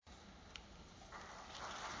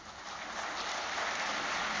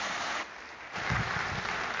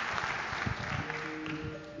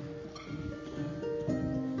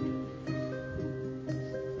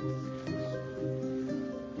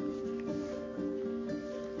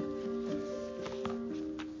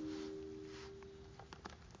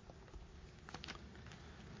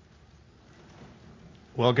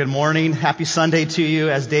Well, good morning. Happy Sunday to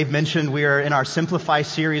you. As Dave mentioned, we are in our Simplify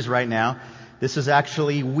series right now. This is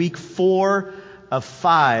actually week 4 of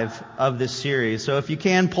 5 of this series. So if you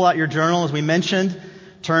can, pull out your journal. As we mentioned,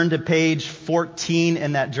 turn to page 14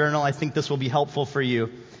 in that journal. I think this will be helpful for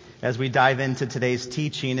you as we dive into today's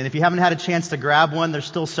teaching. And if you haven't had a chance to grab one, there's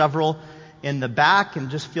still several in the back,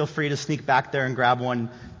 and just feel free to sneak back there and grab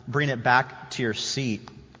one, bring it back to your seat.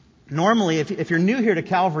 Normally, if you're new here to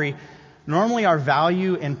Calvary, normally our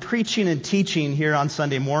value in preaching and teaching here on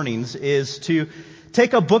Sunday mornings is to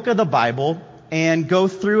take a book of the Bible and go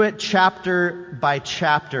through it chapter by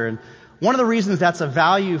chapter. And one of the reasons that's a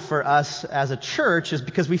value for us as a church is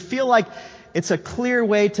because we feel like it's a clear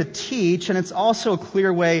way to teach, and it's also a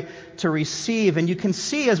clear way to receive. And you can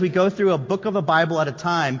see as we go through a book of the Bible at a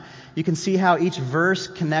time, you can see how each verse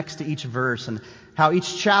connects to each verse, and how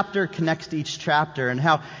each chapter connects to each chapter, and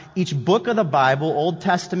how each book of the Bible, Old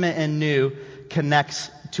Testament and New,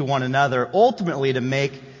 connects to one another, ultimately to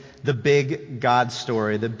make the big God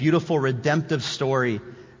story, the beautiful redemptive story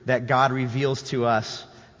that God reveals to us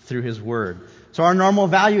through His Word. So our normal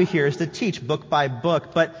value here is to teach book by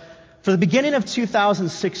book, but for the beginning of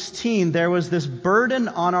 2016, there was this burden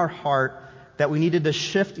on our heart that we needed to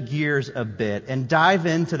shift gears a bit and dive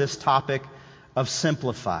into this topic of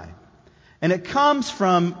simplify. And it comes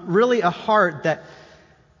from really a heart that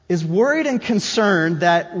is worried and concerned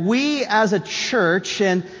that we as a church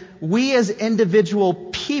and we as individual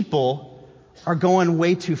people are going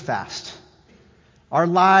way too fast. Our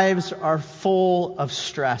lives are full of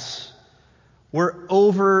stress. We're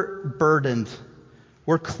overburdened.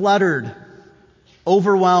 We're cluttered,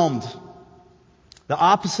 overwhelmed. The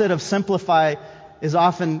opposite of simplify is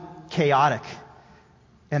often chaotic.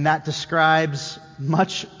 And that describes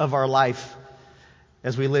much of our life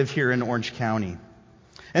as we live here in Orange County.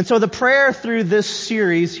 And so the prayer through this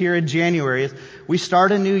series here in January, as we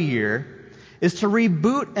start a new year, is to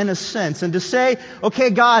reboot in a sense and to say, okay,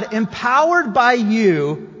 God, empowered by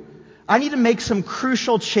you, I need to make some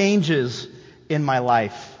crucial changes in my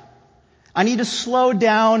life. I need to slow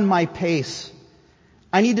down my pace.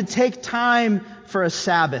 I need to take time for a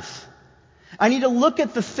Sabbath. I need to look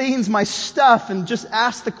at the things, my stuff, and just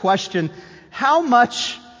ask the question, how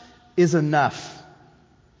much is enough?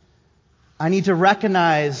 I need to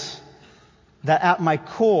recognize that at my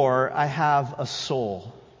core, I have a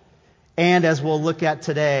soul. And as we'll look at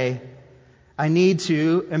today, I need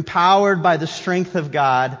to, empowered by the strength of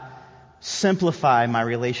God, simplify my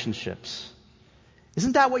relationships.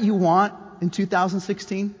 Isn't that what you want in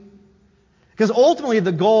 2016? Because ultimately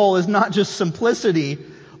the goal is not just simplicity.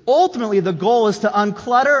 Ultimately the goal is to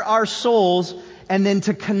unclutter our souls and then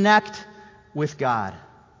to connect with God.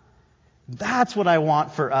 That's what I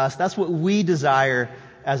want for us. That's what we desire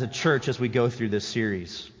as a church as we go through this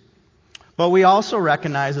series. But we also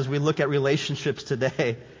recognize as we look at relationships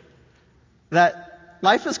today that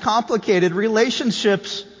life is complicated.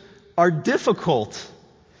 Relationships are difficult.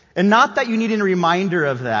 And not that you need a reminder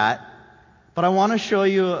of that, but I want to show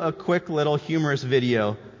you a quick little humorous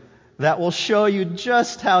video that will show you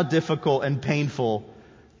just how difficult and painful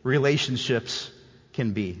relationships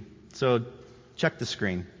can be. So check the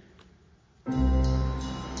screen.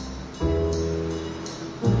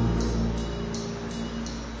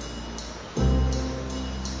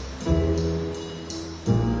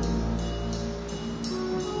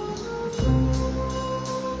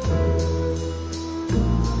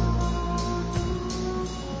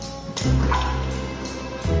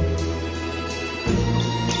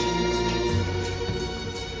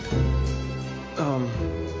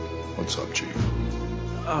 What's up, Chief?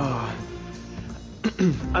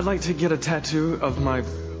 I'd like to get a tattoo of my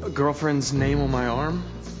girlfriend's name on my arm.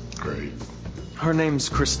 Great. Her name's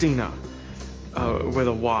Christina, with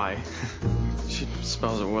a Y. She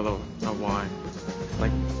spells it with a Y.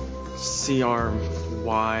 Like Crystina.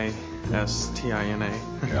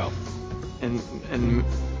 Yeah. And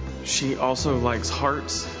she also likes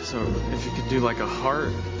hearts, so if you could do like a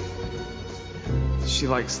heart. She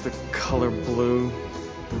likes the color blue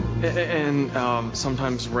and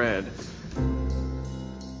sometimes red.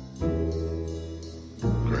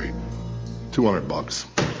 Great. $200.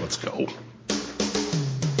 Let's go.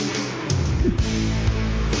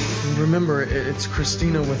 Remember, it's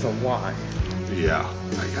Christina with a Y. Yeah,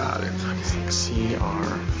 I got it. It's like Crystina.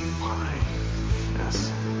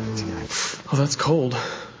 Oh, that's cold.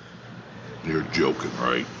 You're joking,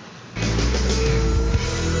 right?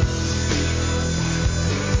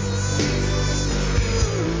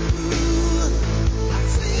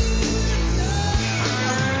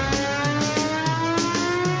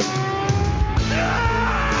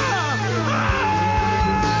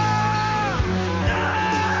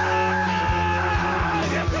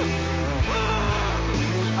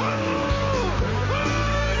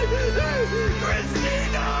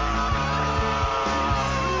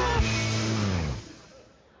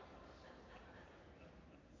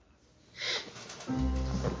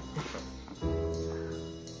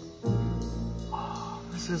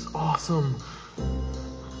 awesome.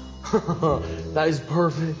 That is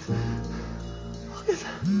perfect. Look at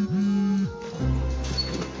that.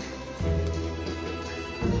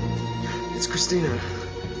 It's Christina.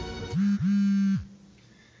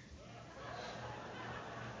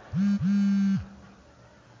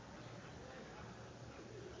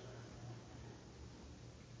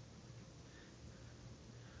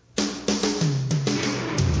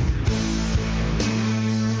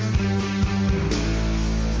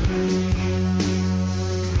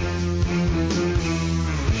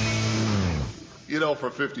 You know, for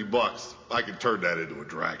 $50, I could turn that into a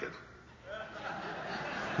dragon.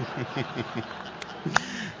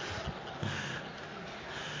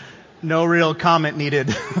 No real comment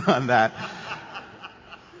needed on that.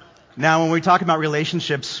 Now, when we talk about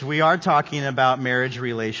relationships, we are talking about marriage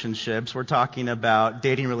relationships. We're talking about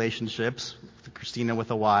dating relationships, Christina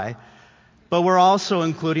with a Y. But we're also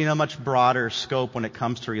including a much broader scope when it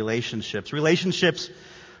comes to relationships. Relationships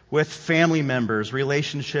with family members,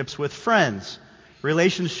 relationships with friends,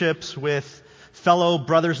 relationships with fellow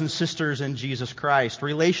brothers and sisters in Jesus Christ,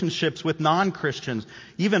 relationships with non-Christians,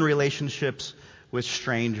 even relationships with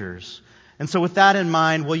strangers. And so with that in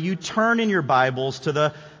mind, will you turn in your Bibles to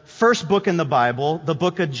the first book in the Bible, the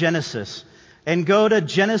book of Genesis, and go to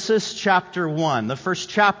Genesis chapter 1, the first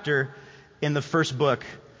chapter in the first book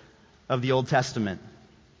of the Old Testament.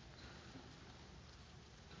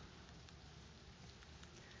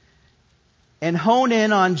 And hone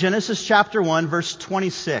in on Genesis chapter 1, verse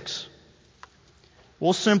 26.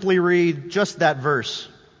 We'll simply read just that verse.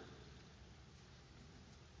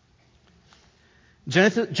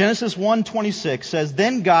 Genesis 1:26 says,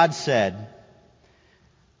 "Then God said,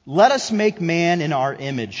 'Let us make man in our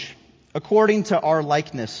image, according to our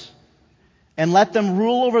likeness, and let them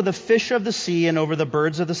rule over the fish of the sea and over the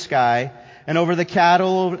birds of the sky and over the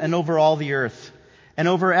cattle and over all the earth and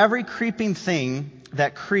over every creeping thing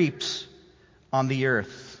that creeps on the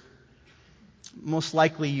earth.'" Most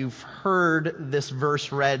likely you've heard this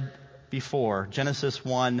verse read before, Genesis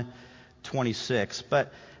 1:26.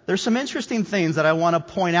 But there's some interesting things that I want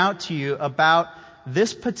to point out to you about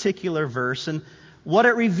this particular verse and what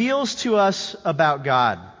it reveals to us about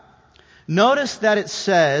God. Notice that it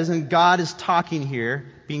says, and God is talking here,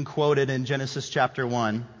 being quoted in Genesis chapter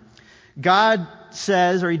 1. God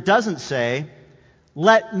says, or He doesn't say,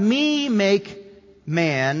 "Let me make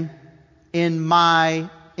man in my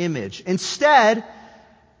image." Instead,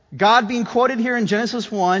 God being quoted here in Genesis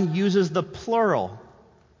 1 uses the plural.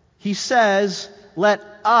 He says, "Let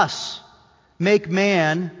us make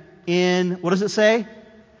man in," what does it say?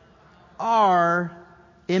 "Our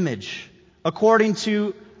image, according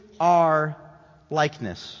to our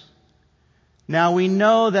likeness." Now we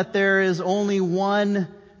know that there is only one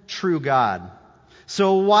true God.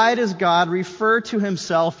 So why does God refer to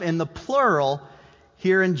Himself in the plural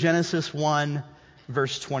here in Genesis 1,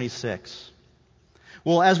 verse 26?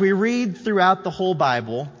 Well, as we read throughout the whole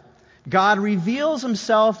Bible, God reveals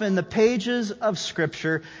Himself in the pages of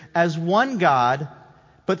Scripture as one God,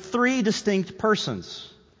 but three distinct persons: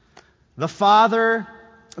 the Father,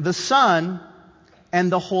 the Son,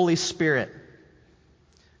 and the Holy Spirit.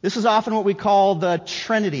 This is often what we call the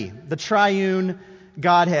Trinity, the triune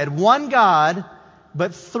Godhead. One God,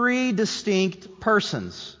 but three distinct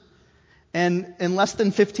persons. And in less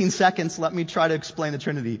than 15 seconds, let me try to explain the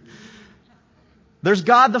Trinity. There's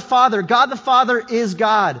God the Father. God the Father is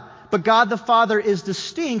God. But God the Father is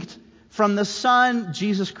distinct from the Son,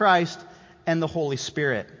 Jesus Christ, and the Holy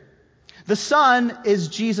Spirit. The Son is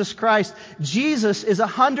Jesus Christ. Jesus is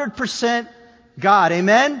 100% God.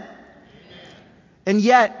 Amen? And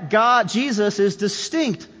yet, Jesus is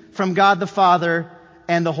distinct from God the Father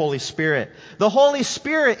and the Holy Spirit. The Holy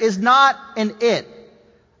Spirit is not an it.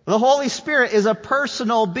 The Holy Spirit is a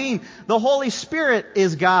personal being. The Holy Spirit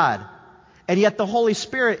is God. And yet the Holy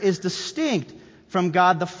Spirit is distinct from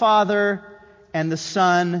God the Father and the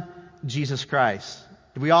Son, Jesus Christ.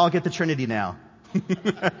 Do we all get the Trinity now?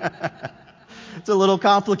 It's a little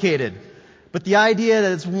complicated. But the idea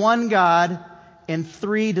that it's one God in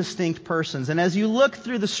three distinct persons. And as you look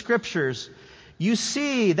through the Scriptures, you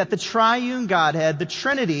see that the triune Godhead, the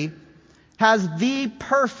Trinity, has the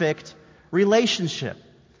perfect relationship.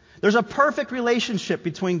 There's a perfect relationship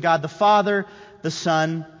between God the Father, the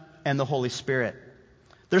Son, and the Holy Spirit.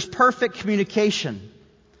 There's perfect communication.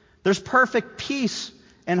 There's perfect peace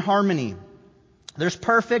and harmony. There's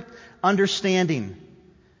perfect understanding.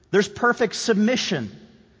 There's perfect submission.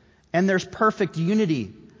 And there's perfect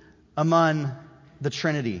unity among the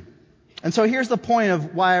Trinity. And so here's the point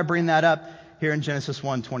of why I bring that up here in Genesis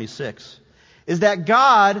 1:26. Is that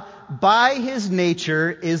God, by His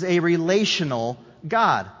nature, is a relational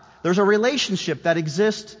God. There's a relationship that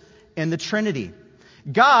exists in the Trinity.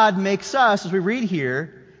 God makes us, as we read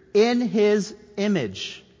here, in His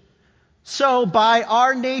image. So by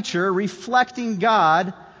our nature, reflecting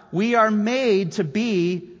God, we are made to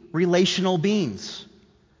be relational beings.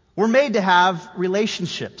 We're made to have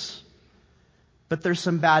relationships. But there's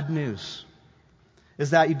some bad news.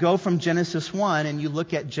 Is that you go from Genesis 1 and you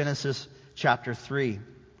look at Genesis chapter 3.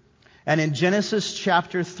 And in Genesis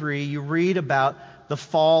chapter 3, you read about the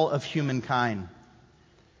fall of humankind.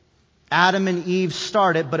 Adam and Eve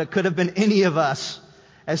started, but it could have been any of us.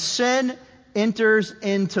 As sin enters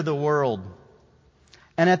into the world.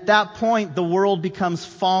 And at that point, the world becomes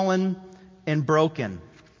fallen and broken.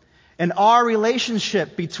 And our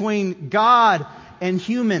relationship between God and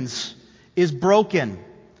humans is broken.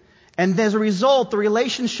 And as a result, the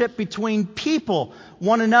relationship between people,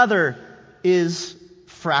 one another, is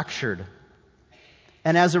fractured.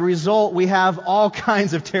 And as a result, we have all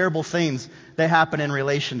kinds of terrible things that happen in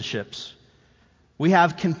relationships. We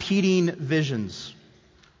have competing visions.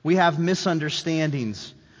 We have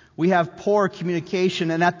misunderstandings. We have poor communication.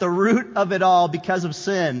 And at the root of it all, because of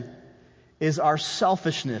sin, is our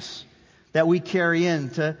selfishness that we carry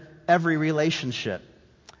into every relationship.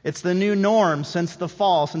 It's the new norm since the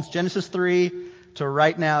fall, since Genesis 3 to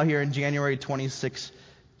right now here in January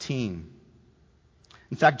 2016.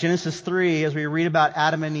 In fact, Genesis 3, as we read about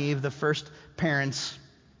Adam and Eve, the first parents,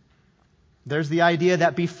 there's the idea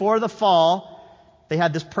that before the fall, they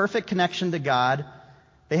had this perfect connection to God.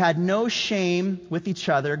 They had no shame with each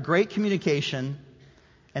other, great communication,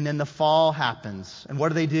 and then the fall happens. And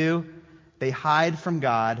what do? They hide from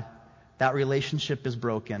God. That relationship is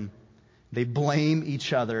broken. They blame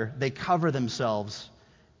each other. They cover themselves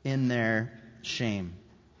in their shame.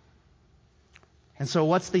 And so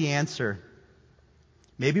what's the answer?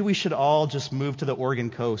 Maybe we should all just move to the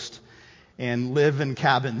Oregon coast and live in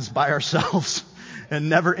cabins by ourselves and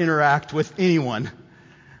never interact with anyone.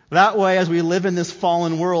 That way, as we live in this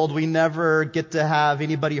fallen world, we never get to have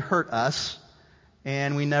anybody hurt us,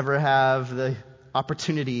 and we never have the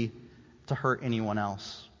opportunity to hurt anyone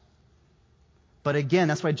else. But again,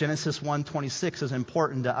 that's why Genesis 1:26 is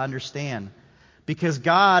important to understand. Because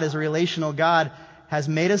God, as a relational God, has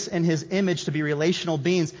made us in His image to be relational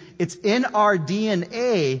beings. It's in our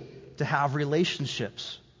DNA to have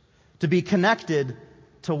relationships, to be connected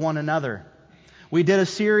to one another. We did a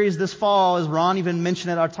series this fall, as Ron even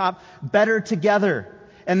mentioned at our top, Better Together.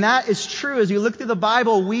 And that is true. As you look through the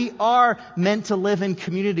Bible, we are meant to live in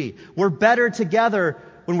community. We're better together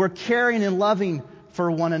when we're caring and loving for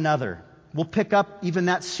one another. We'll pick up even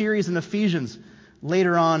that series in Ephesians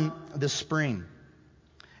later on this spring.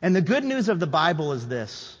 And the good news of the Bible is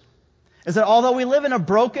this, is that although we live in a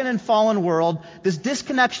broken and fallen world, this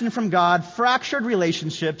disconnection from God, fractured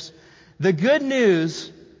relationships, the good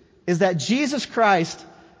news is that Jesus Christ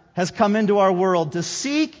has come into our world to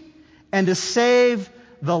seek and to save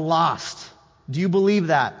the lost. Do you believe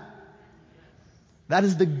that? That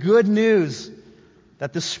is the good news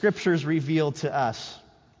that the Scriptures reveal to us.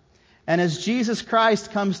 And as Jesus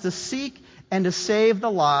Christ comes to seek and to save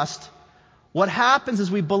the lost, what happens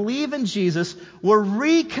is we believe in Jesus, we're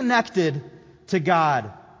reconnected to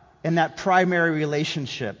God in that primary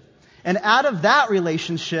relationship. And out of that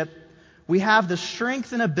relationship, we have the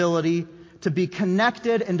strength and ability to be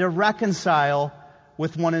connected and to reconcile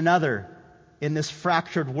with one another in this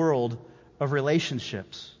fractured world of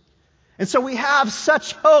relationships. And so we have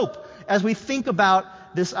such hope as we think about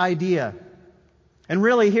this idea. And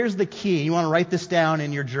really, here's the key. You want to write this down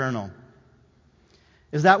in your journal.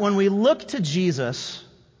 Is that when we look to Jesus,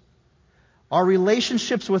 our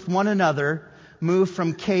relationships with one another move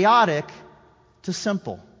from chaotic to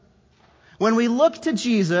simple. When we look to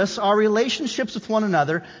Jesus, our relationships with one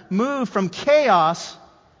another move from chaos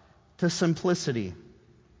to simplicity.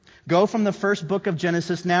 Go from the first book of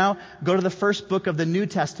Genesis now, go to the first book of the New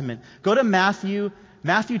Testament. Go to Matthew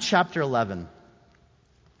chapter 11.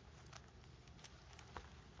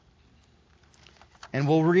 And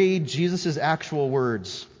we'll read Jesus' actual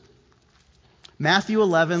words. Matthew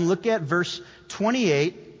 11, look at verse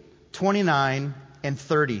 28, 29, and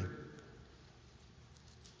 30.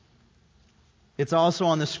 It's also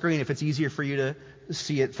on the screen if it's easier for you to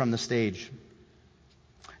see it from the stage.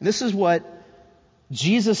 This is what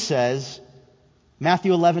Jesus says,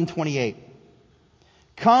 Matthew 11:28.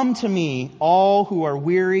 Come to me, all who are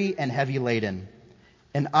weary and heavy laden,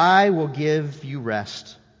 and I will give you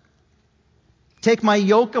rest. Take my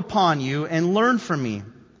yoke upon you and learn from me,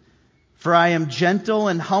 for I am gentle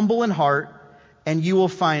and humble in heart, and you will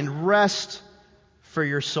find rest for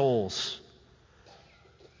your souls.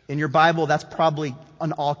 In your Bible, that's probably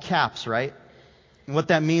on all caps, right? And what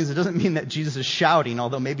that means, it doesn't mean that Jesus is shouting,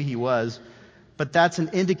 although maybe he was, but that's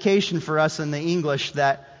an indication for us in the English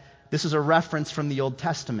that this is a reference from the Old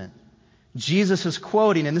Testament. Jesus is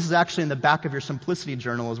quoting, and this is actually in the back of your Simplicity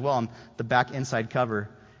Journal as well, on the back inside cover.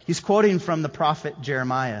 He's quoting from the prophet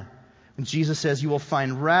Jeremiah. And Jesus says, you will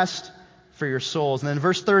find rest for your souls. And then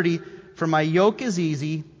verse 30, for my yoke is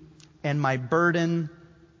easy and my burden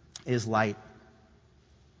is light.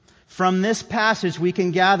 From this passage, we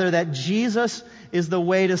can gather that Jesus is the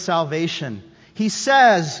way to salvation. He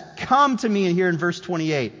says, come to me, here in verse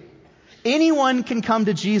 28. Anyone can come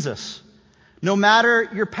to Jesus, no matter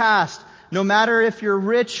your past, no matter if you're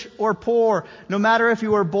rich or poor, no matter if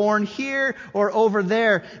you were born here or over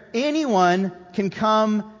there. Anyone can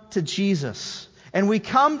come to Jesus. And we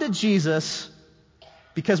come to Jesus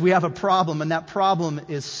because we have a problem, and that problem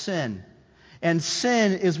is sin. And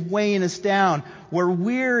sin is weighing us down. We're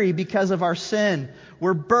weary because of our sin.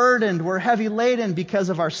 We're burdened. We're heavy laden because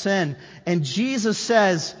of our sin. And Jesus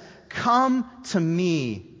says, come to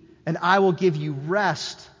me and I will give you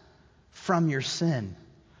rest from your sin.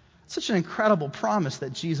 Such an incredible promise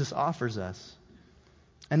that Jesus offers us.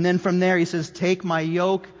 And then from there he says, take my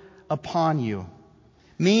yoke upon you.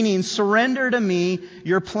 Meaning, surrender to me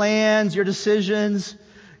your plans, your decisions,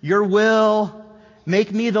 your will.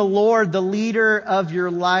 Make me the Lord, the leader of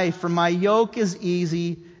your life. For my yoke is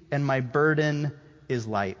easy and my burden is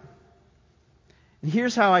light. And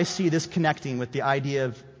here's how I see this connecting with the idea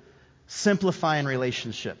of simplifying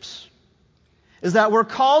relationships. Is that we're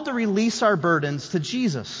called to release our burdens to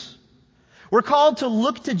Jesus. We're called to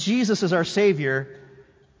look to Jesus as our Savior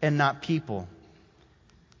and not people.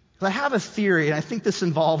 I have a theory, and I think this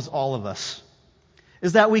involves all of us,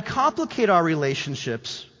 is that we complicate our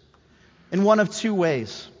relationships in one of two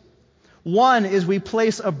ways. One is we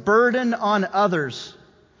place a burden on others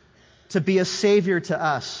to be a savior to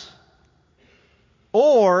us.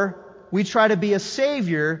 Or we try to be a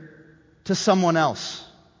savior to someone else.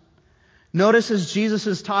 Notice as Jesus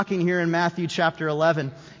is talking here in Matthew chapter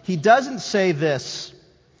 11, he doesn't say this,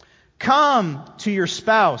 come to your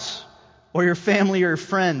spouse or your family or your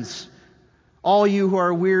friends, all you who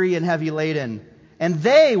are weary and heavy laden, and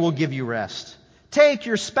they will give you rest. Take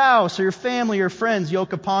your spouse or your family or friends'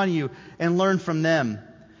 yoke upon you and learn from them.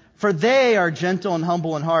 For they are gentle and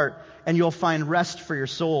humble in heart, and you'll find rest for your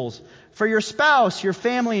souls. For your spouse, your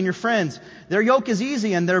family, and your friends, their yoke is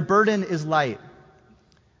easy and their burden is light.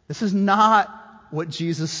 This is not what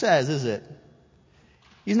Jesus says, is it?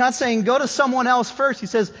 He's not saying go to someone else first. He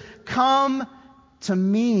says, come to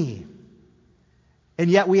me. And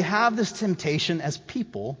yet we have this temptation as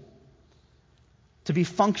people to be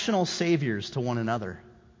functional saviors to one another.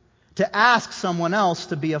 To ask someone else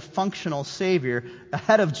to be a functional savior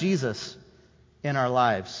ahead of Jesus in our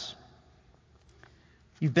lives.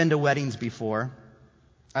 You've been to weddings before.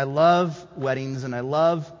 I love weddings, and I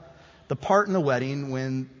love the part in the wedding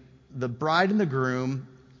when the bride and the groom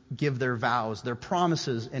give their vows, their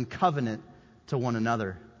promises and covenant to one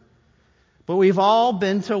another. But we've all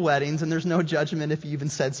been to weddings, and there's no judgment if you even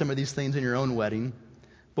said some of these things in your own wedding.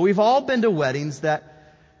 But we've all been to weddings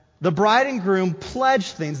that the bride and groom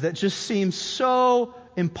pledge things that just seem so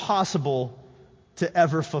impossible to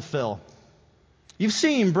ever fulfill. You've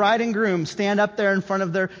seen bride and groom stand up there in front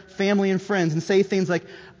of their family and friends and say things like,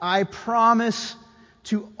 I promise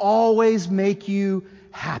to always make you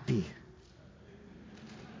happy.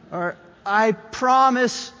 Or, I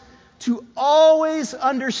promise to always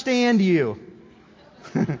understand you.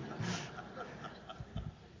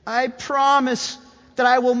 I promise that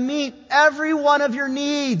I will meet every one of your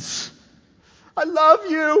needs. I love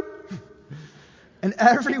you. And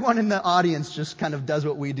everyone in the audience just kind of does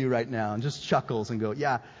what we do right now and just chuckles and go,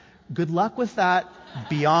 yeah, good luck with that.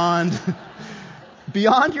 Beyond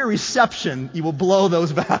your reception, you will blow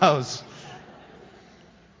those vows.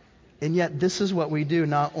 And yet this is what we do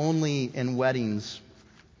not only in weddings,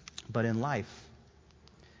 but in life.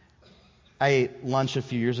 I ate lunch a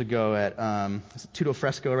few years ago at Tutto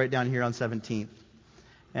Fresco right down here on 17th.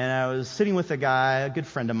 And I was sitting with a guy, a good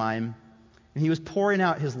friend of mine, and he was pouring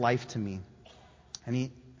out his life to me. And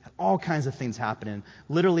he had all kinds of things happening.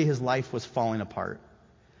 Literally, his life was falling apart.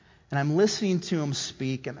 And I'm listening to him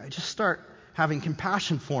speak, and I just start having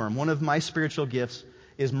compassion for him. One of my spiritual gifts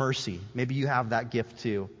is mercy. Maybe you have that gift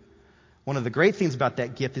too. One of the great things about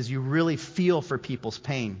that gift is you really feel for people's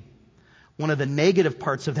pain. One of the negative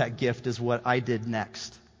parts of that gift is what I did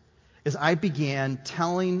next. Is I began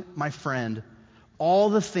telling my friend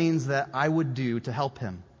all the things that I would do to help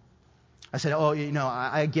him. I said,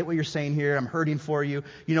 I get what you're saying here. I'm hurting for you.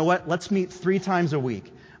 You know what? Let's meet 3 times a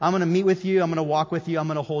week. I'm going to meet with you. I'm going to walk with you. I'm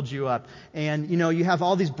going to hold you up. And, you have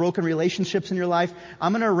all these broken relationships in your life.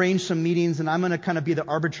 I'm going to arrange some meetings, and I'm going to kind of be the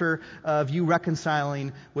arbiter of you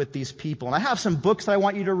reconciling with these people. And I have some books that I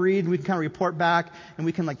want you to read. We can kind of report back, and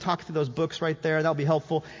we can talk through those books right there. That'll be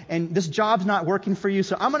helpful. And this job's not working for you,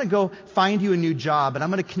 so I'm going to go find you a new job, and I'm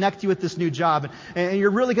going to connect you with this new job, and you're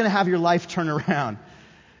really going to have your life turn around.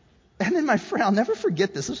 And then my friend, I'll never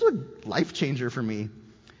forget this. This was a life changer for me.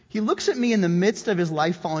 He looks at me in the midst of his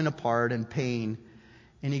life falling apart and pain,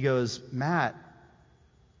 and he goes, Matt,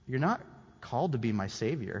 you're not called to be my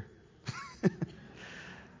savior. I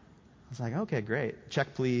was like, okay, great.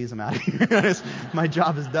 Check, please. I'm out of here. My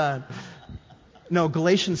job is done. No,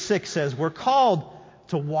 Galatians 6 says we're called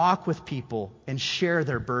to walk with people and share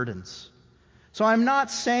their burdens. So I'm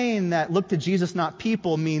not saying that look to Jesus, not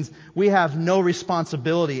people means we have no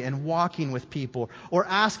responsibility in walking with people or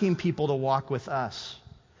asking people to walk with us.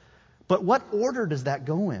 But what order does that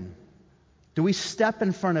go in? Do we step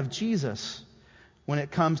in front of Jesus when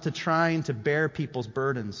it comes to trying to bear people's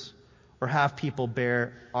burdens or have people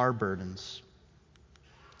bear our burdens?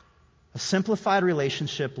 A simplified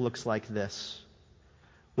relationship looks like this.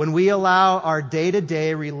 When we allow our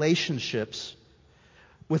day-to-day relationships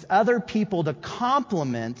with other people to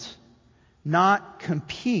complement, not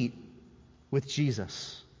compete with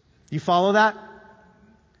Jesus. Do you follow that?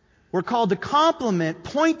 We're called to complement,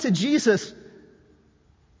 point to Jesus,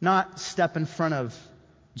 not step in front of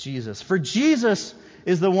Jesus. For Jesus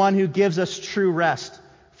is the one who gives us true rest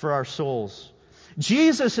for our souls.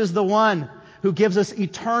 Jesus is the one who gives us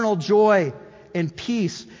eternal joy and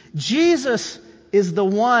peace. Jesus is the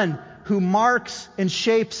one who marks and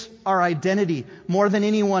shapes our identity more than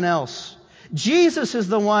anyone else. Jesus is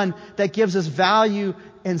the one that gives us value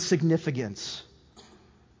and significance.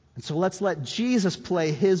 And so let's let Jesus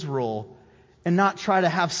play His role and not try to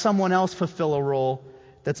have someone else fulfill a role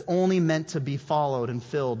that's only meant to be followed and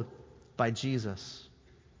filled by Jesus.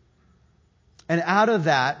 And out of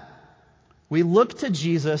that, we look to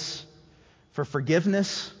Jesus for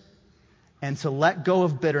forgiveness and to let go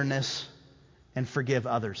of bitterness and forgive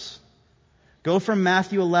others. Go from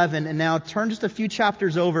Matthew 11 and now turn just a few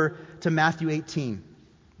chapters over to Matthew 18.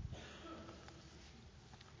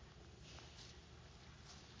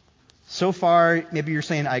 So far, maybe you're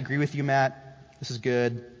saying, I agree with you, Matt. This is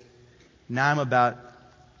good. Now I'm about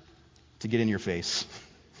to get in your face.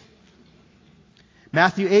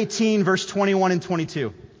 Matthew 18, verse 21 and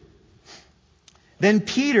 22. Then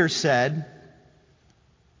Peter said,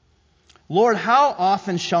 Lord, how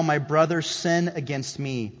often shall my brother sin against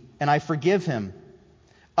me, and I forgive him?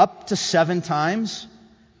 Up to 7 times?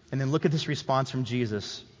 And then look at this response from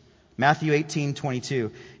Jesus. Matthew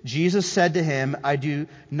 18:22. Jesus said to him, I do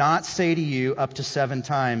not say to you up to 7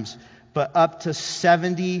 times, but up to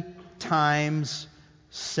 70 times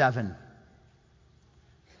 7.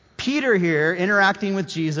 Peter here, interacting with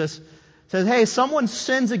Jesus, says, hey, someone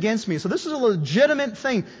sins against me. So this is a legitimate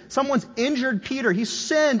thing. Someone's injured Peter. He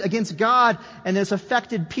sinned against God, and it's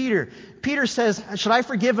affected Peter. Peter says, should I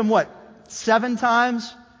forgive him 7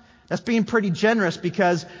 times? That's being pretty generous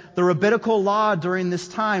because the rabbinical law during this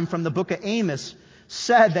time from the book of Amos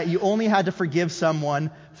said that you only had to forgive someone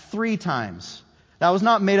 3 times. That was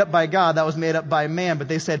not made up by God. That was made up by man. But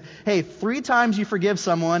they said, hey, 3 times you forgive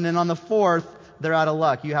someone, and on the 4th, they're out of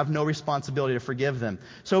luck. You have no responsibility to forgive them.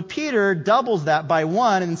 So Peter doubles that by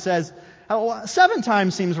 1 and says, 7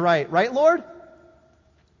 times seems right, Lord?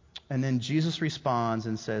 And then Jesus responds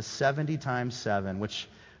and says 70 times 7, which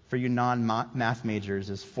for you non-math majors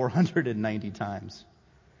is 490 times.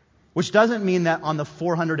 Which doesn't mean that on the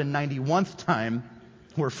 491st time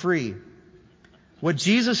we're free. What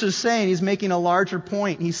Jesus is saying, He's making a larger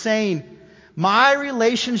point. He's saying, my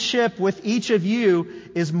relationship with each of you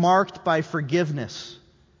is marked by forgiveness.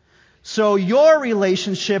 So your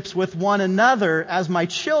relationships with one another as my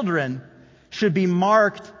children should be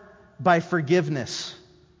marked by forgiveness.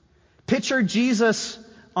 Picture Jesus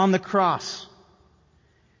on the cross.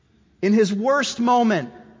 In His worst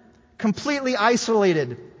moment, completely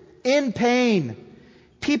isolated, in pain,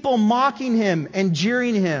 people mocking Him and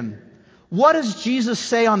jeering Him. What does Jesus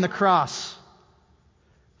say on the cross?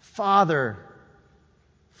 Father,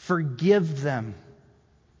 forgive them,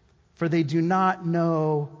 for they do not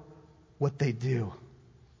know what they do.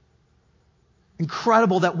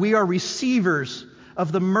 Incredible that we are receivers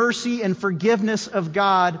of the mercy and forgiveness of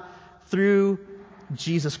God through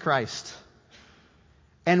Jesus Christ.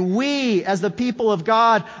 And we, as the people of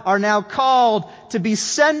God, are now called to be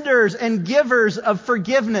senders and givers of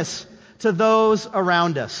forgiveness to those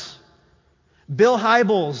around us. Bill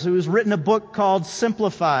Hybels, who's written a book called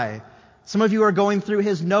Simplify. Some of you are going through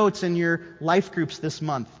his notes in your life groups this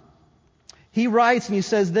month. He writes and he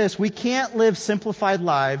says this: we can't live simplified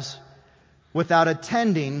lives without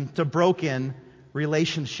attending to broken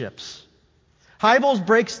relationships. Hybels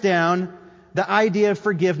breaks down the idea of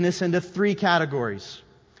forgiveness into 3 categories.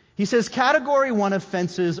 He says category 1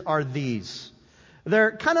 offenses are these.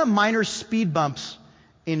 They're kind of minor speed bumps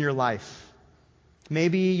in your life.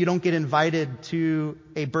 Maybe you don't get invited to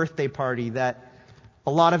a birthday party that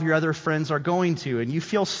a lot of your other friends are going to, and you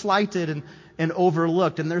feel slighted and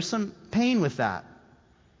overlooked, and there's some pain with that.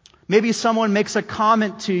 Maybe someone makes a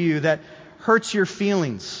comment to you that hurts your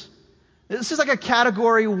feelings. This is like a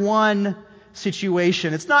category 1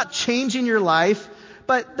 situation. It's not changing your life,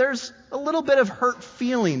 but there's a little bit of hurt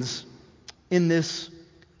feelings in this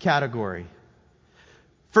category.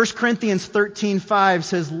 1 Corinthians 13:5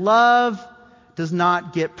 says, love does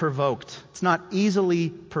not get provoked. It's not easily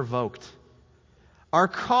provoked. Our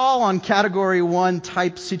call on category 1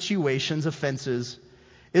 type situations, offenses,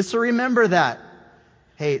 is to remember that,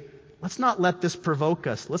 hey, let's not let this provoke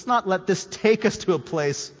us. Let's not let this take us to a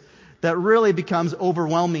place that really becomes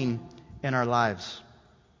overwhelming in our lives.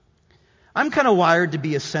 I'm kind of wired to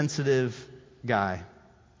be a sensitive guy.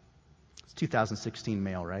 It's 2016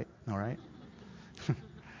 male, right? All right.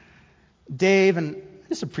 Dave, and I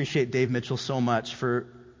just appreciate Dave Mitchell so much for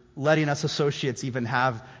letting us associates even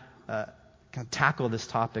have kind of tackle this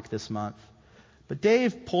topic this month. But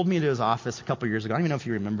Dave pulled me into his office a couple years ago. I don't even know if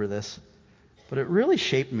you remember this, but it really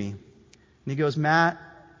shaped me. And he goes, Matt,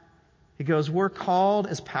 we're called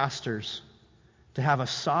as pastors to have a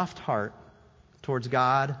soft heart towards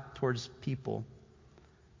God, towards people,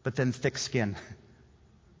 but then thick skin.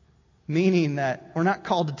 Meaning that we're not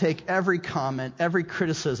called to take every comment, every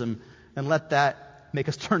criticism, and let that make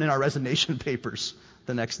us turn in our resignation papers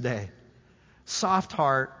the next day. Soft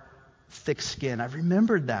heart, thick skin. I've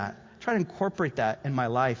remembered that. I try to incorporate that in my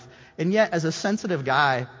life. And yet, as a sensitive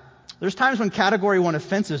guy, there's times when category 1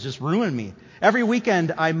 offenses just ruin me. Every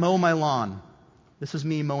weekend, I mow my lawn. This is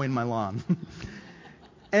me mowing my lawn.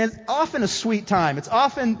 And it's often a sweet time. It's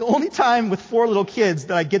often the only time with 4 little kids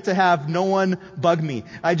that I get to have no one bug me.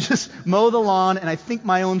 I just mow the lawn and I think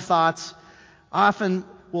my own thoughts. I often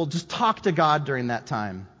will just talk to God during that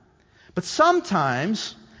time. But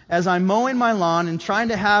sometimes, as I'm mowing my lawn and trying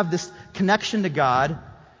to have this connection to God,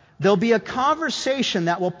 there'll be a conversation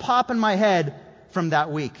that will pop in my head from that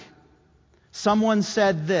week. Someone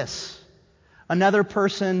said this. Another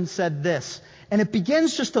person said this. And it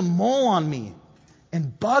begins just to mull on me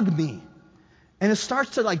and bug me. And it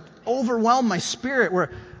starts to overwhelm my spirit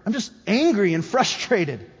where I'm just angry and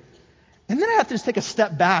frustrated. And then I have to just take a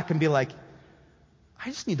step back and be like, I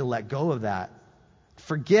just need to let go of that.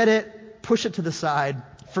 Forget it, push it to the side,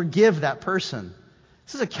 forgive that person.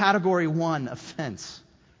 This is a category 1 offense.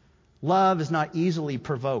 Love is not easily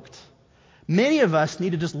provoked. Many of us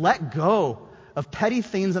need to just let go of petty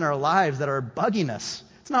things in our lives that are bugging us.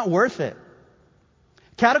 It's not worth it.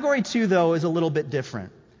 Category 2, though, is a little bit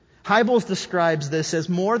different. Hybels describes this as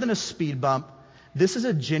more than a speed bump. This is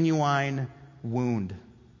a genuine wound.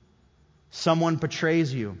 Someone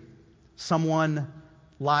betrays you. Someone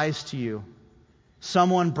lies to you.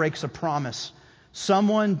 Someone breaks a promise.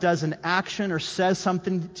 Someone does an action or says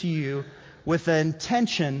something to you with the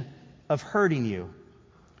intention of hurting you.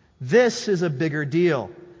 This is a bigger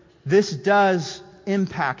deal. This does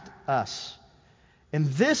impact us. And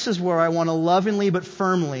this is where I want to lovingly but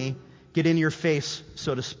firmly get in your face,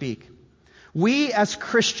 so to speak. We as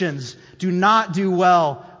Christians do not do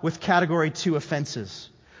well with category 2 offenses.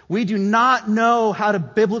 We do not know how to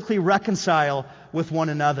biblically reconcile with one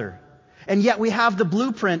another. And yet we have the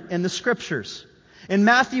blueprint in the Scriptures. In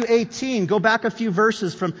Matthew 18, go back a few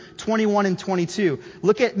verses from 21 and 22.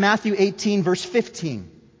 Look at Matthew 18, verse 15.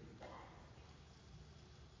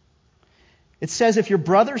 It says, if your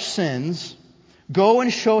brother sins, go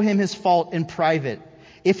and show him his fault in private.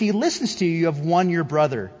 If he listens to you, you have won your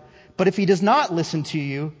brother. But if he does not listen to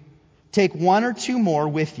you, take 1 or 2 more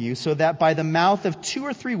with you, so that by the mouth of 2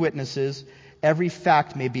 or 3 witnesses, every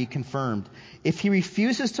fact may be confirmed. If he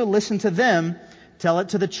refuses to listen to them, tell it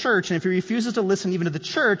to the church. And if he refuses to listen even to the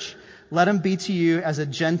church, let him be to you as a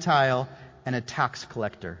Gentile and a tax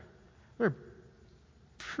collector. They're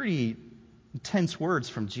pretty intense words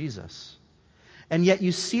from Jesus. And yet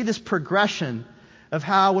you see this progression of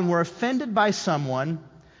how when we're offended by someone,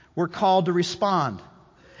 we're called to respond.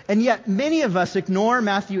 And yet many of us ignore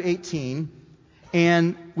Matthew 18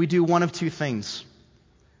 and we do one of 2 things.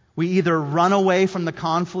 We either run away from the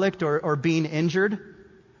conflict or being injured,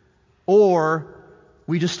 or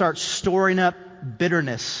we just start storing up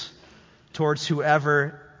bitterness towards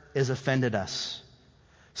whoever is offended us.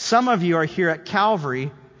 Some of you are here at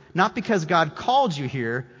Calvary, not because God called you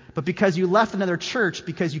here, but because you left another church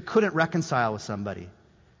because you couldn't reconcile with somebody.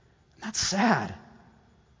 That's sad.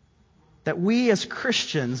 That we as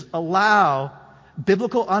Christians allow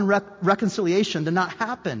biblical unreconciliation to not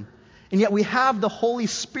happen. And yet we have the Holy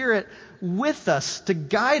Spirit with us to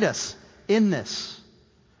guide us in this.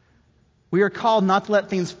 We are called not to let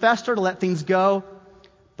things fester, to let things go,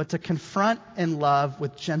 but to confront and love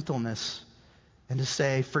with gentleness and to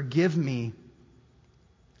say, forgive me,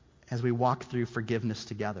 as we walk through forgiveness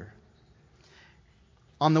together.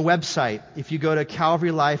 On the website, if you go to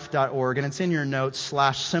calvarylife.org, and it's in your notes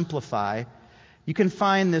 /simplify, you can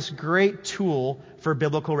find this great tool for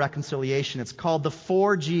biblical reconciliation. It's called the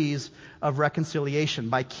 4 G's of Reconciliation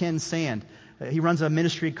by Ken Sand. He runs a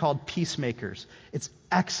ministry called Peacemakers. It's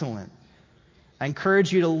excellent. I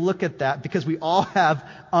encourage you to look at that because we all have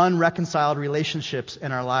unreconciled relationships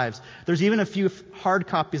in our lives. There's even a few hard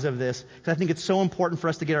copies of this because I think it's so important for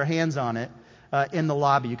us to get our hands on it in the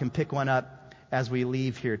lobby. You can pick one up as we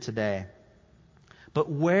leave here today. But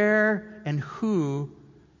where and who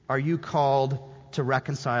are you called to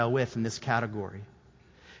reconcile with in this category?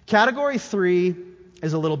 Category 3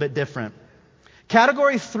 is a little bit different.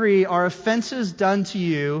 Category 3 are offenses done to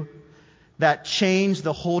you that change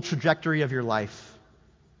the whole trajectory of your life.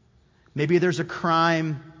 Maybe there's a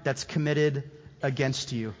crime that's committed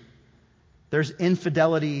against you. There's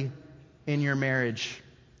infidelity in your marriage,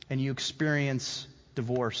 and you experience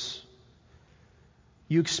divorce.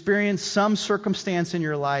 You experience some circumstance in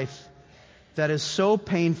your life that is so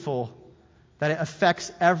painful that it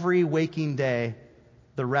affects every waking day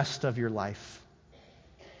the rest of your life.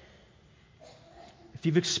 If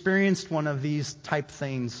you've experienced one of these type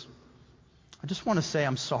things, I just want to say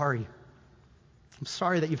I'm sorry. I'm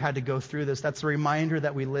sorry that you've had to go through this. That's a reminder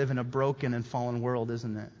that we live in a broken and fallen world,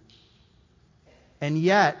 isn't it? And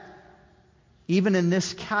yet, even in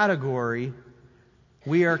this category,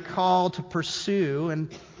 we are called to pursue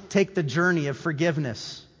and take the journey of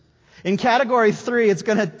forgiveness. In category 3, it's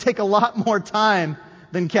going to take a lot more time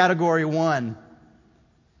than category 1.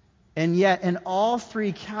 And yet, in all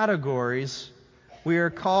 3 categories, we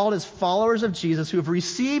are called as followers of Jesus who have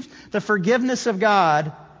received the forgiveness of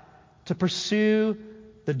God to pursue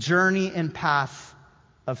the journey and path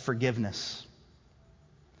of forgiveness.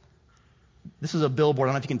 This is a billboard.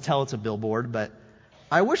 I don't know if you can tell it's a billboard, but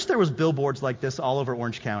I wish there was billboards like this all over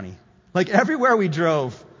Orange County. Like everywhere we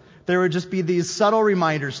drove, there would just be these subtle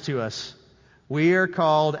reminders to us. We are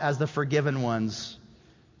called as the forgiven ones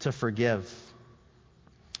to forgive.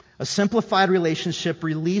 A simplified relationship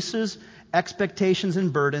releases expectations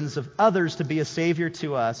and burdens of others to be a savior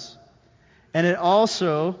to us. And it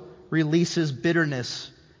also releases bitterness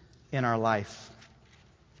in our life.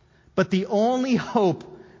 But the only hope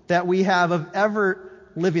that we have of ever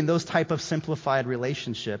living those type of simplified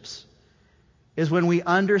relationships is when we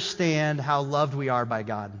understand how loved we are by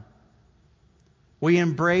God. We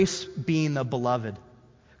embrace being the beloved.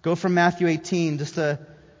 Go from Matthew 18, just a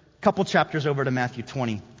couple chapters over to Matthew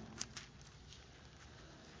 20.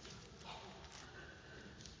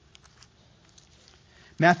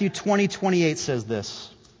 Matthew 20:28 says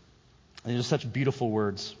this. These are such beautiful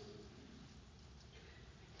words.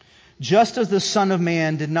 Just as the Son of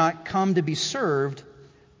Man did not come to be served,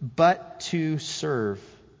 but to serve,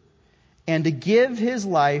 and to give his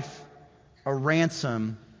life a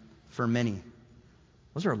ransom for many.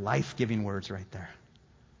 Those are life-giving words right there.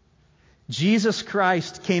 Jesus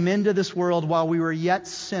Christ came into this world while we were yet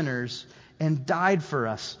sinners and died for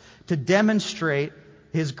us to demonstrate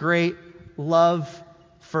his great love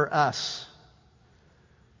for us.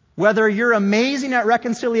 Whether you're amazing at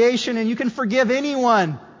reconciliation and you can forgive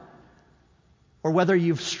anyone, or whether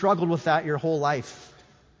you've struggled with that your whole life,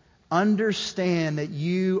 understand that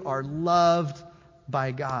you are loved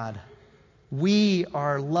by God. We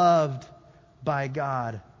are loved by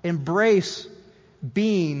God. Embrace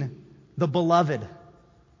being the beloved.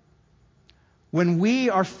 When we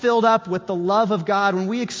are filled up with the love of God, when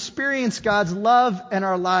we experience God's love in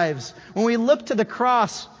our lives, when we look to the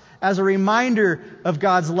cross as a reminder of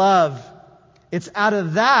God's love, it's out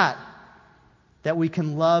of that we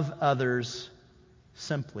can love others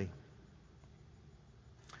simply.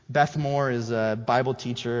 Beth Moore is a Bible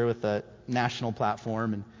teacher with a national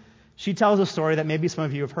platform, and she tells a story that maybe some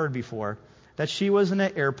of you have heard before, that she was in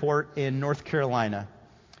an airport in North Carolina.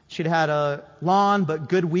 She'd had a long but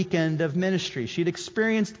good weekend of ministry. She'd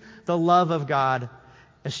experienced the love of God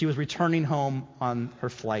as she was returning home on her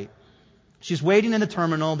flight. She's waiting in the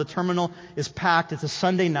terminal. The terminal is packed. It's a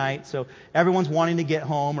Sunday night, so everyone's wanting to get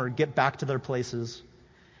home or get back to their places.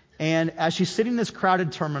 And as she's sitting in this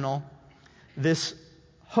crowded terminal, this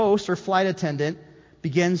host or flight attendant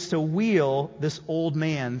begins to wheel this old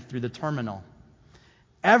man through the terminal.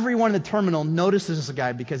 Everyone in the terminal notices this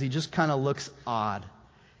guy because he just kind of looks odd.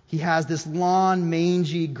 He has this long,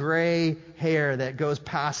 mangy, gray hair that goes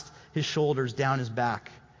past his shoulders, down his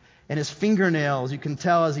back. And his fingernails, you can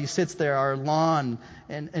tell as he sits there, are long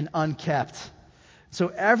and unkept. So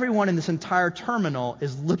everyone in this entire terminal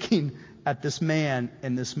is looking at this man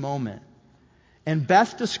in this moment. And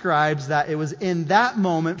Beth describes that it was in that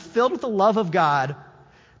moment, filled with the love of God,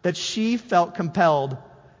 that she felt compelled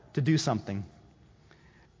to do something.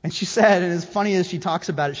 And she said, and as funny as she talks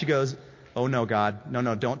about it, she goes, "Oh no, God,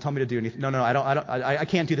 no, don't tell me to do anything. No, I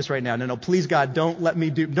can't do this right now. No, please, God, don't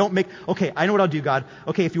make, okay, I know what I'll do, God.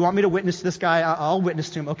 Okay, if you want me to witness to this guy, I'll witness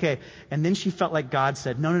to him. Okay." And then she felt like God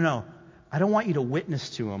said, no, I don't want you to witness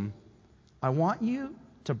to him. I want you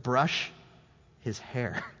to brush his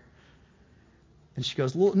hair. And she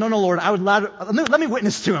goes, no, Lord, let me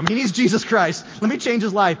witness to him. He needs Jesus Christ. Let me change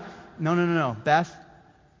his life. No, Beth,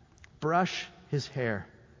 brush his hair.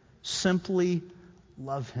 Simply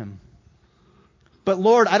love him. "But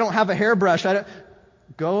Lord, I don't have a hairbrush."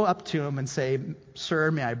 Go up to him and say,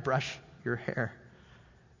 "Sir, may I brush your hair?"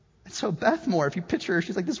 And so Beth Moore, if you picture her,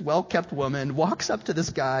 she's like this well-kept woman, walks up to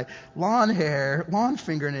this guy, long hair, long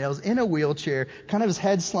fingernails, in a wheelchair, kind of his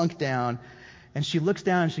head slunk down. And she looks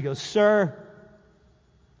down and she goes, "Sir,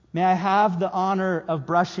 may I have the honor of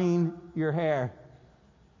brushing your hair?"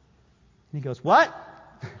 And he goes, "What?"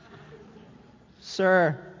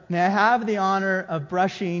 "Sir, may I have the honor of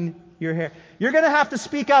brushing your hair?" "You're going to have to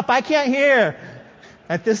speak up. I can't hear."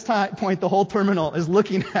 At this point, the whole terminal is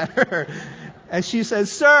looking at her. And she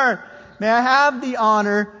says, "Sir, may I have the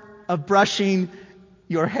honor of brushing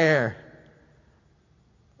your hair?"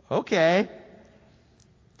 "Okay.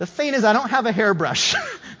 The thing is, I don't have a hairbrush."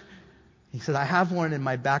 He said, "I have one in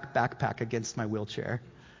my backpack against my wheelchair."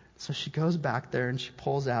 So she goes back there and she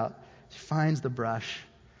pulls out, she finds the brush,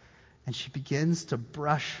 and she begins to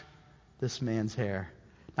brush this man's hair.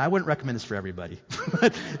 Now, I wouldn't recommend this for everybody.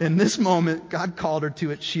 But in this moment, God called her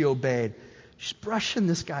to it. She obeyed. She's brushing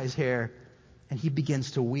this guy's hair, and he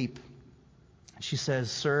begins to weep. And she says,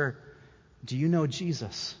 "Sir, do you know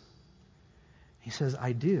Jesus?" He says,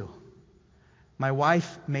 "I do. My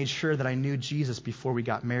wife made sure that I knew Jesus before we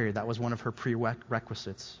got married. That was one of her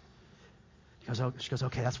prerequisites." She goes,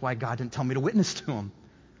 "Okay, that's why God didn't tell me to witness to him."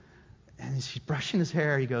 And she's brushing his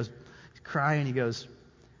hair. He's crying. He goes,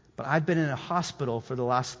 "But I've been in a hospital for the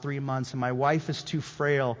last 3 months, and my wife is too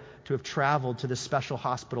frail to have traveled to this special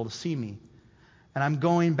hospital to see me. And I'm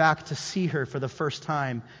going back to see her for the first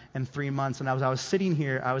time in 3 months. And as I was sitting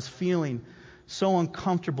here, I was feeling so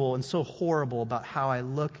uncomfortable and so horrible about how I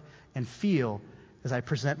look and feel as I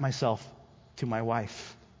present myself to my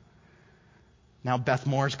wife." Now Beth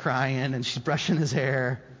Moore's crying, and she's brushing his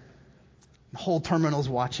hair. The whole terminal's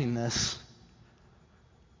watching this.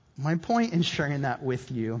 My point in sharing that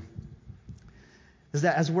with you is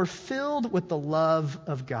that as we're filled with the love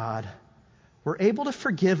of God, we're able to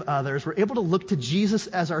forgive others, we're able to look to Jesus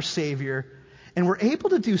as our Savior, and we're able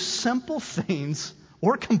to do simple things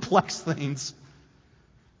or complex things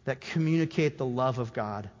that communicate the love of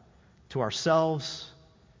God to ourselves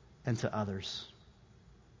and to others.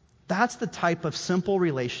 That's the type of simple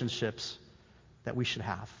relationships that we should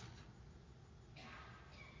have.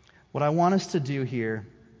 What I want us to do here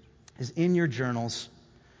is, in your journals,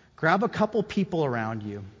 grab a couple people around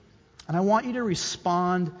you, and I want you to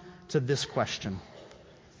respond to this question.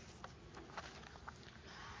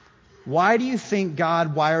 Why do you think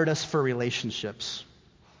God wired us for relationships?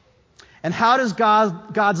 And how does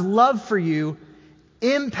God's love for you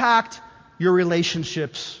impact your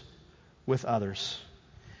relationships with others?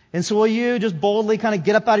 And so will you just boldly kind of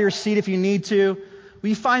get up out of your seat if you need to? Will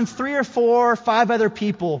you find 3 or 4 or 5 other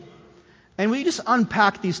people? And will you just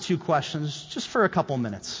unpack these 2 questions just for a couple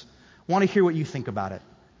minutes? I want to hear what you think about it.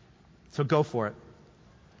 So go for it.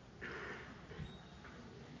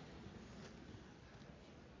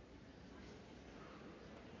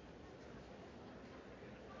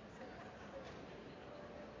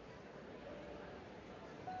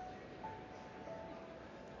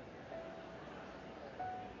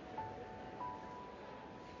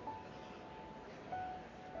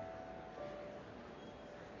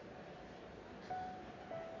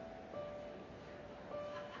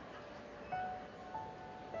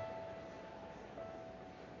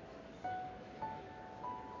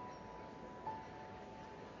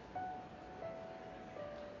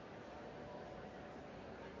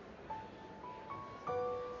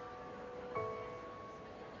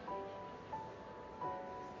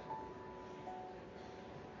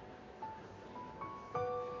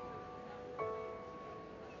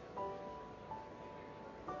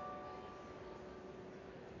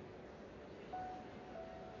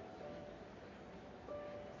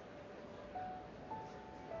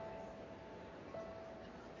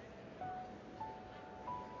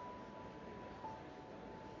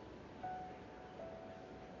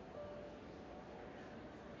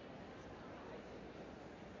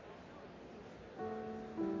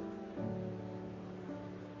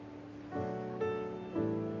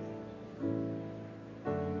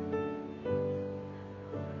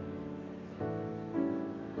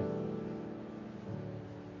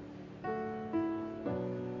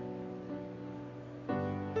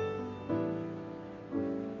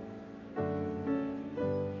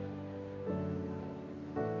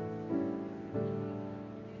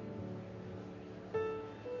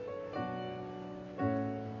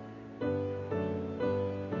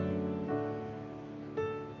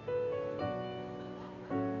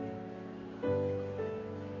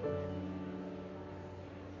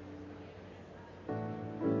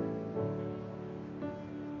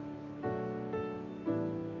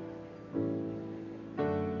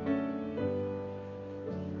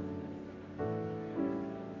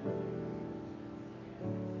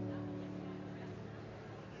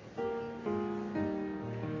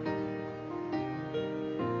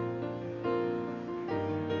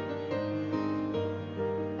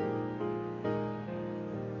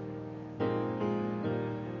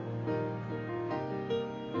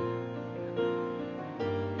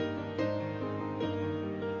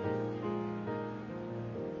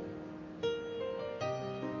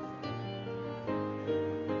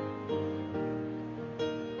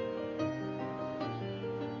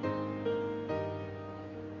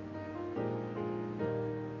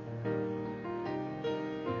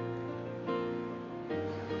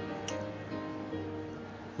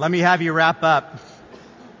 Let me have you wrap up.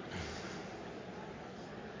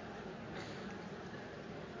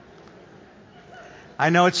 I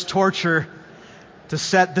know it's torture to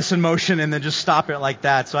set this in motion and then just stop it like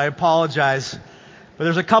that, so I apologize. But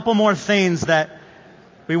there's a couple more things that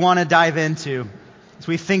we want to dive into as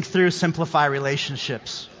we think through Simplify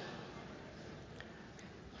Relationships.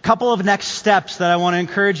 A couple of next steps that I want to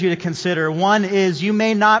encourage you to consider. One is you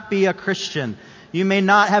may not be a Christian. You may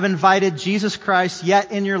not have invited Jesus Christ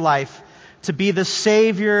yet in your life to be the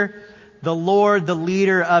Savior, the Lord, the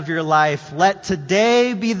leader of your life. Let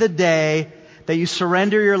today be the day that you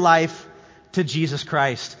surrender your life to Jesus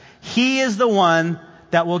Christ. He is the one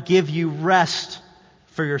that will give you rest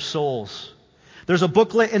for your souls. There's a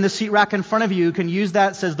booklet in the seat rack in front of you. You can use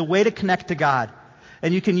that. It says the way to connect to God.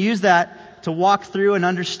 And you can use that to walk through and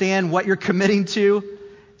understand what you're committing to.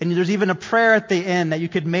 And there's even a prayer at the end that you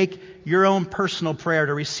could make your own personal prayer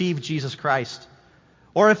to receive Jesus Christ.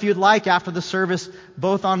 Or if you'd like, after the service,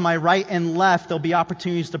 both on my right and left, there'll be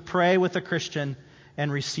opportunities to pray with a Christian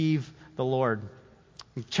and receive the Lord.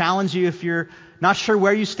 I challenge you, if you're not sure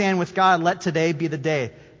where you stand with God, let today be the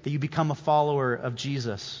day that you become a follower of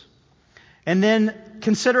Jesus. And then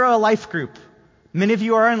consider a life group. Many of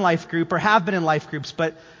you are in life group or have been in life groups,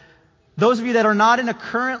 but those of you that are not in a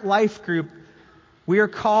current life group, we are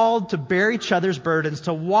called to bear each other's burdens,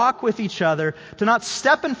 to walk with each other, to not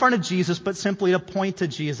step in front of Jesus, but simply to point to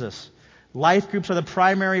Jesus. Life groups are the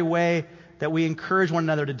primary way that we encourage one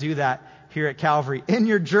another to do that here at Calvary. In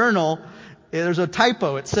your journal, there's a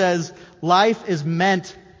typo. It says, life is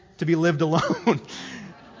meant to be lived alone.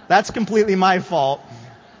 That's completely my fault.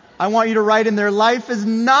 I want you to write in there, life is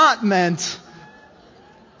not meant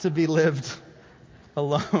to be lived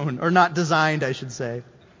alone, or not designed, I should say.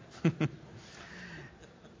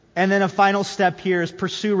 And then a final step here is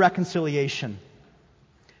pursue reconciliation.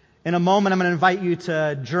 In a moment, I'm going to invite you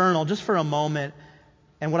to journal just for a moment.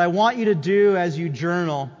 And what I want you to do as you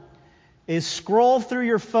journal is scroll through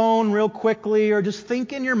your phone real quickly, or just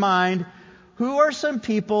think in your mind, who are some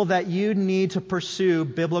people that you need to pursue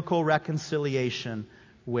biblical reconciliation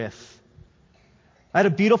with? I had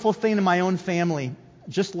a beautiful thing in my own family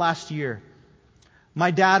just last year.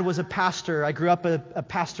 My dad was a pastor. I grew up a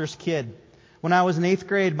pastor's kid. When I was in 8th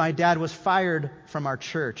grade, my dad was fired from our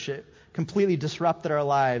church. It completely disrupted our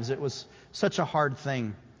lives. It was such a hard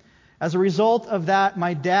thing. As a result of that,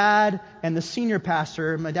 my dad and the senior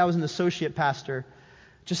pastor, my dad was an associate pastor,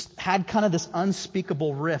 just had kind of this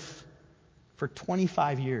unspeakable rift for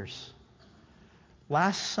 25 years.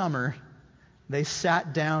 Last summer, they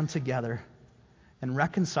sat down together and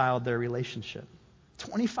reconciled their relationship.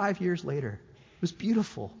 25 years later. It was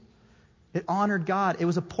beautiful. It honored God. It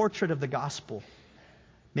was a portrait of the gospel.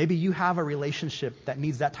 Maybe you have a relationship that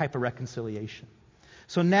needs that type of reconciliation.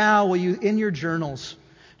 So now, will you, in your journals,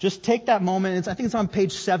 just take that moment, I think it's on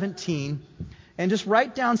page 17, and just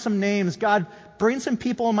write down some names. God, bring some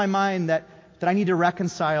people in my mind that I need to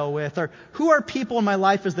reconcile with. Or who are people in my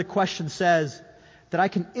life, as the question says, that I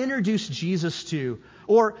can introduce Jesus to?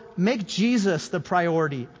 Or make Jesus the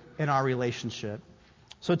priority in our relationship.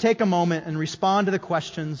 So take a moment and respond to the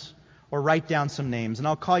questions, or write down some names. And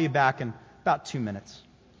I'll call you back in about 2 minutes.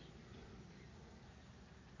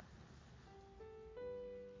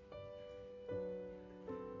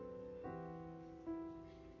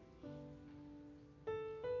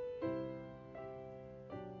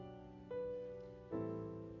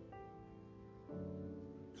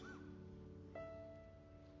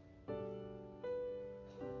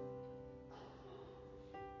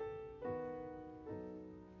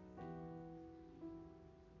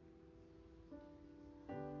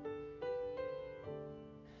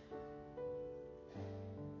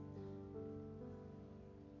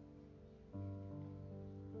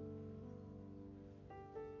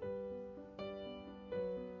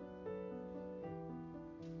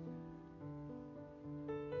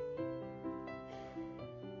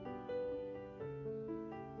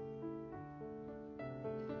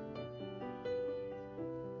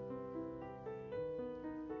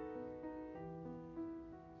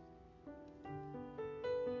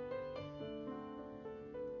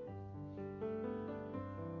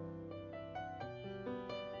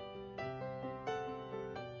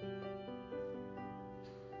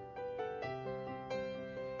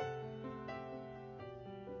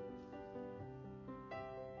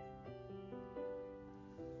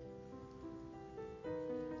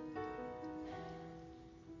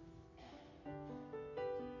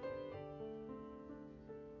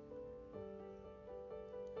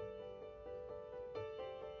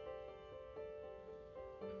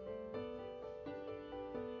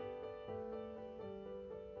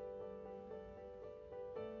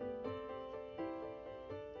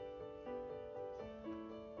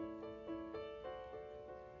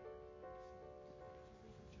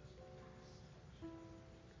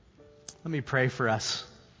 Let me pray for us.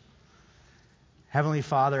 Heavenly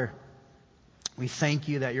Father, we thank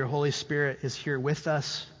you that your Holy Spirit is here with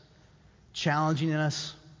us, challenging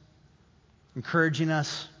us, encouraging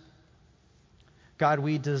us. God,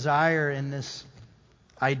 we desire in this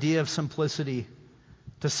idea of simplicity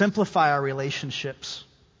to simplify our relationships.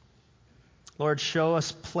 Lord, show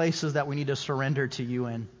us places that we need to surrender to you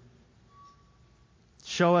in.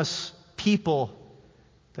 Show us people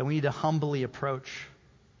that we need to humbly approach.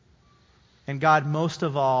 And God, most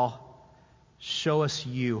of all, show us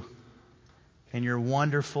you and your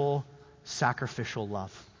wonderful sacrificial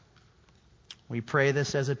love. We pray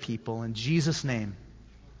this as a people. In Jesus' name,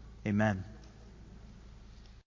 amen.